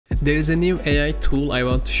There is a new AI tool I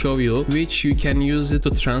want to show you, which you can use it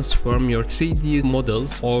to transform your 3D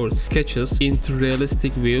models or sketches into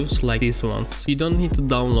realistic views like these ones. You don't need to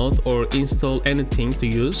download or install anything to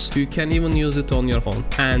use. You can even use it on your phone.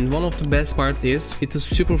 And one of the best part is it is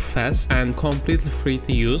super fast and completely free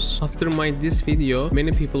to use. After this video,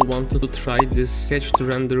 many people wanted to try this sketch to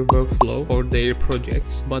render workflow for their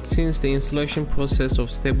projects, but since the installation process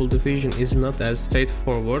of Stable Diffusion is not as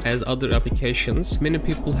straightforward as other applications, many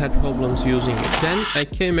people had problems using it. Then I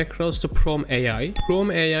came across the PromeAI.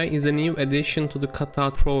 PromeAI is a new addition to the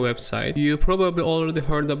Cutout Pro website. You probably already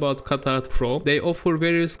heard about Cutout Pro. They offer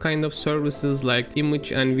various kind of services like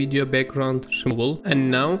image and video background removal,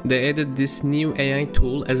 and now they added this new AI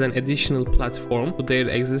tool as an additional platform to their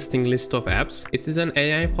existing list of apps. It is an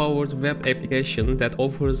AI-powered web application that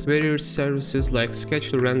offers various services like sketch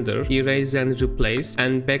to render, erase and replace,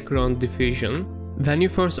 and background diffusion. When you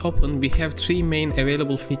first open, we have 3 main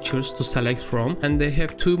available features to select from, and they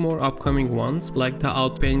have 2 more upcoming ones like the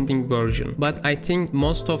outpainting version. But I think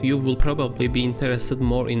most of you will probably be interested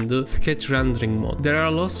more in the sketch rendering mode. There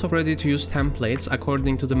are lots of ready to use templates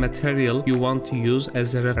according to the material you want to use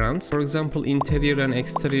as a reference. For example, interior and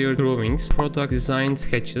exterior drawings, product design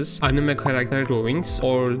sketches, anime character drawings,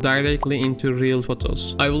 or directly into real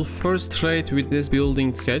photos. I will first try it with this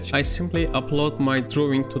building sketch. I simply upload my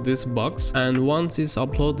drawing to this box, and once it's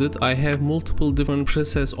uploaded, I have multiple different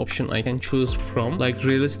presets options I can choose from, like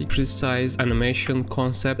realistic, precise, animation,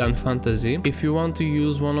 concept, and fantasy. If you want to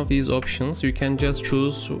use one of these options, you can just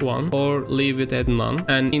choose one or leave it at none.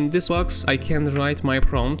 And in this box, I can write my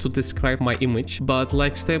prompt to describe my image. But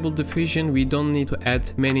like Stable Diffusion, we don't need to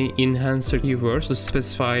add many enhancer keywords to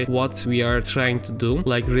specify what we are trying to do,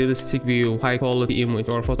 like realistic view, high quality image,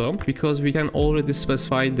 or photo, because we can already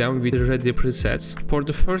specify them with ready presets. For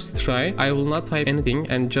the first try, I will not type anything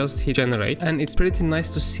and just hit generate, and it's pretty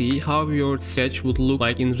nice to see how your sketch would look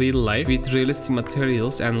like in real life with realistic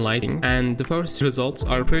materials and lighting, and the first results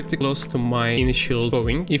are pretty close to my initial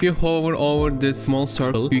drawing. If you hover over this small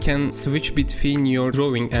circle, you can switch between your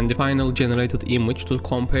drawing and the final generated image to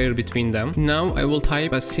compare between them. Now I will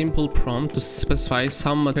type a simple prompt to specify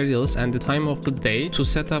some materials and the time of the day to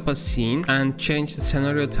set up a scene and change the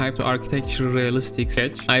scenario type to architecture realistic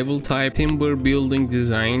sketch. I will type timber building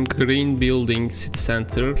design, green building, city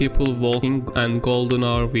center, people walking, and golden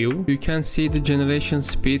hour view. You can see the generation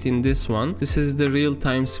speed in this one. This is the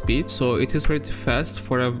real-time speed, so it is pretty fast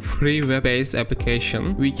for a free web-based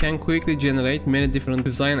application. We can quickly generate many different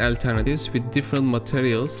design alternatives with different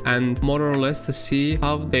materials and more or less to see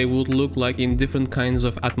how they would look like in different kinds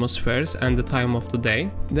of atmospheres and the time of the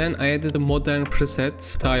day. Then I added a modern preset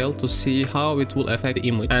style to see how it will affect the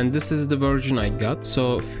image, and this is the version I got.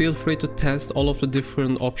 So feel free to test all of the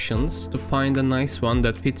different options to find a nice one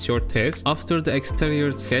that fits your taste. After the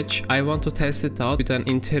exterior sketch, I want to test it out with an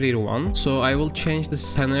interior one, so I will change the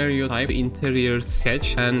scenario type to interior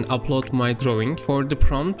sketch and upload my drawing. For the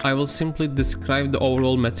prompt, I will simply describe the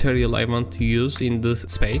overall material I want to use in this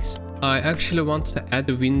space. I actually want to add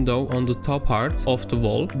a window on the top part of the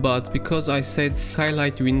wall, but because I said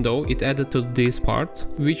skylight window, it added to this part,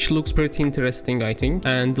 which looks pretty interesting, I think,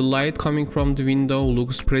 and the light coming from the window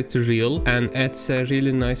looks pretty real and adds a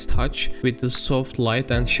really nice touch with the soft light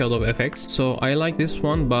and shadow effects. So I like this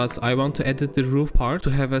one, but I want to edit the roof part to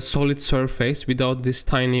have a solid surface without these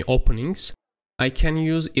tiny openings. I can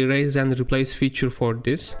use erase and replace feature for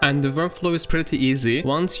this, and the workflow is pretty easy.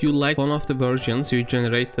 Once you like one of the versions you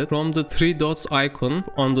generated, from the 3 dots icon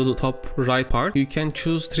on the top right part, you can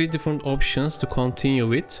choose 3 different options to continue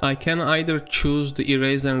with. I can either choose the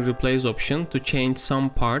erase and replace option to change some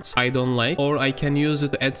parts I don't like, or I can use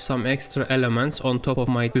it to add some extra elements on top of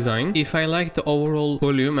my design. If I like the overall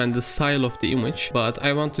volume and the style of the image, but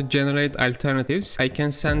I want to generate alternatives, I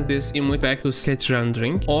can send this image back to sketch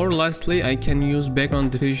rendering, or lastly, I can use background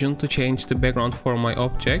diffusion to change the background for my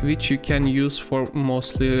object, which you can use for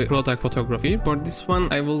mostly product photography. For this one,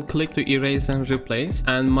 I will click to erase and replace,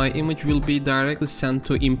 and my image will be directly sent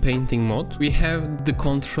to in painting mode. We have the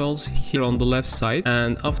controls here on the left side,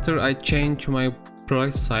 and after I change my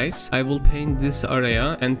brush size, I will paint this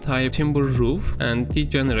area and type timber roof and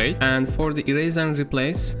hit generate. And for the erase and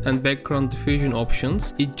replace and background diffusion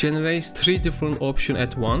options, it generates 3 different options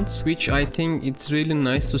at once, which I think it's really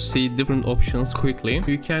nice to see different options quickly.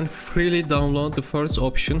 You can freely download the first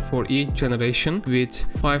option for each generation with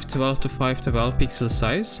 512 to 512 pixel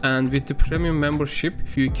size, and with the premium membership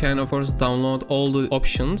you can of course download all the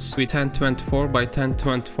options with 1024 by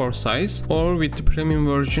 1024 size, or with the premium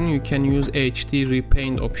version you can use HD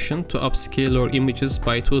repaint option to upscale your images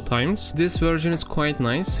by 2 times. This version is quite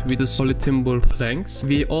nice with the solid timber planks.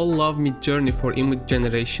 We all love midjourney for image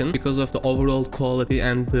generation because of the overall quality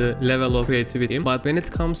and the level of creativity, but when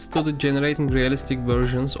it comes to the generating realistic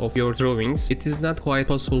versions of your drawings, it is not quite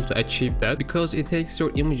possible to achieve that because it takes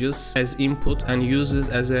your images as input and uses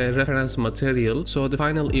as a reference material, so the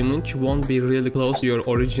final image won't be really close to your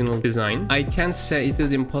original design. I can't say it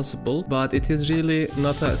is impossible, but it is really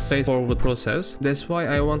not a straightforward process. That's why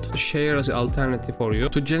I wanted to share as an alternative for you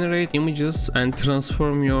to generate images and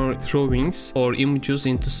transform your drawings or images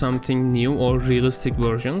into something new or realistic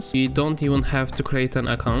versions. You don't even have to create an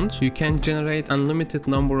account. You can generate unlimited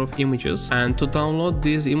number of images, and to download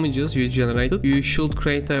these images you generated, you should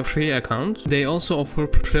create a free account. They also offer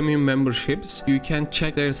premium memberships. You can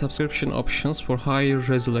check their subscription options for higher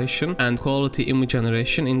resolution and quality image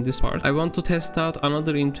generation in this part. I want to test out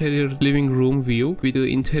another interior living room view with the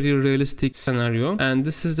interior realistic scenario, and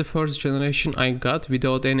this is the first generation I got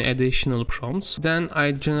without any additional prompts. Then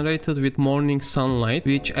I generated with morning sunlight,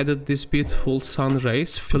 which added this beautiful sun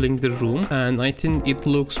rays filling the room, and I think it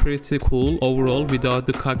looks pretty cool overall without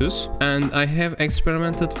the cactus. And I have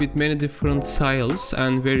experimented with many different styles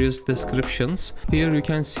and various descriptions. Here you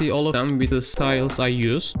can see all of them with the styles I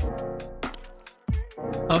use.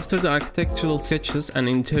 After the architectural sketches and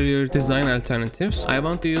interior design alternatives, I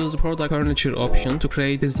want to use the product furniture option to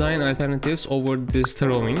create design alternatives over this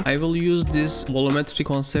drawing. I will use this volumetric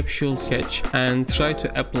conceptual sketch and try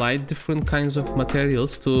to apply different kinds of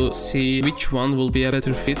materials to see which one will be a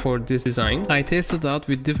better fit for this design. I tested out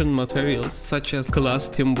with different materials such as glass,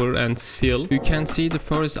 timber and steel. You can see the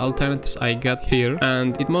first alternatives I got here,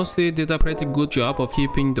 and it mostly did a pretty good job of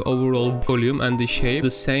keeping the overall volume and the shape the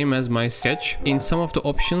same as my sketch. In some of the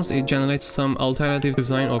options it generates some alternative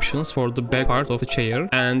design options for the back part of the chair,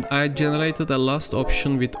 and I generated a last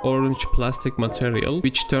option with orange plastic material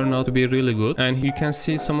which turned out to be really good, and you can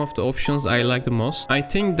see some of the options I like the most. I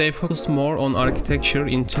think they focus more on architecture,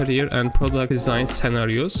 interior and product design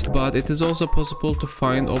scenarios, but it is also possible to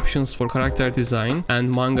find options for character design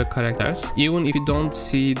and manga characters. Even if you don't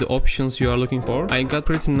see the options you are looking for, I got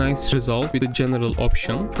pretty nice result with the general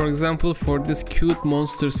option. For example, for this cute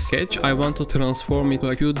monster sketch, I want to transform it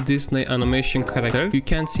to a cute Disney animation character. You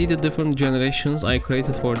can see the different generations I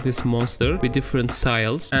created for this monster with different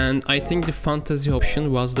styles, and I think the fantasy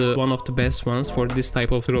option was one of the best ones for this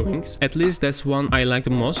type of drawings. At least that's one I like the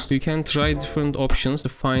most. You can try different options to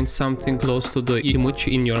find something close to the image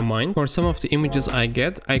in your mind. For some of the images I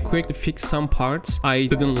get, I quickly fixed some parts I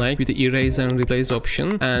didn't like with the erase and replace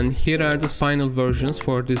option, and here are the final versions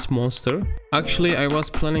for this monster. Actually, I was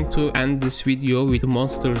planning to end this video with the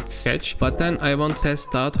monster sketch, but then I want to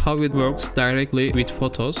test out how it works directly with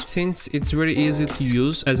photos. Since it's very easy to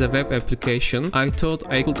use as a web application, I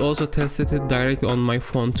thought I could also test it directly on my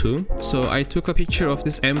phone too. So I took a picture of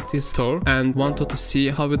this empty store and wanted to see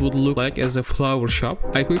how it would look like as a flower shop.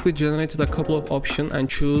 I quickly generated a couple of options and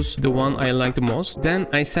choose the one I like the most. Then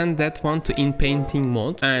I sent that one to in painting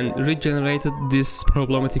mode and regenerated these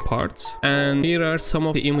problematic parts. And here are some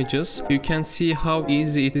of the images. You can see how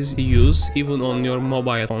easy it is to use even on your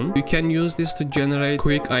mobile phone. You can use this to generate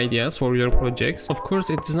quick ideas for your projects. Of course,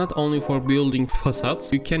 it's not only for building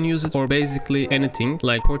facades. You can use it for basically anything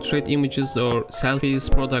like portrait images or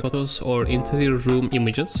selfies, product photos or interior room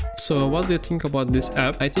images. So what do you think about this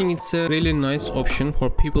app? I think it's a really nice option for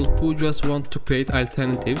people who just want to create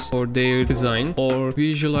alternatives for their design or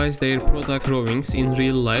visualize their product drawings in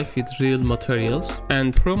real life with real materials.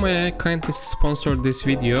 And PromeAI kindly sponsored this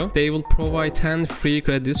video. They will provide 10 free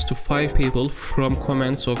credits to 5 people from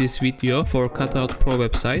comments of this video for Cutout Pro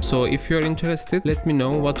website. So if you're interested, let me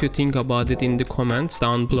know what you think about it in the comments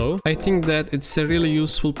down below. I think that it's a really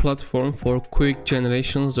useful platform for quick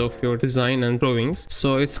generations of your design and drawings,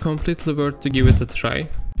 so it's completely worth to give it a try.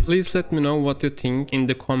 Please let me know what you think in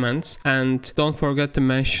the comments, and don't forget to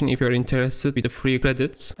mention if you're interested with the free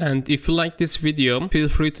credits. And if you like this video, feel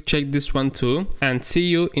free to check this one too, and see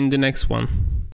you in the next one.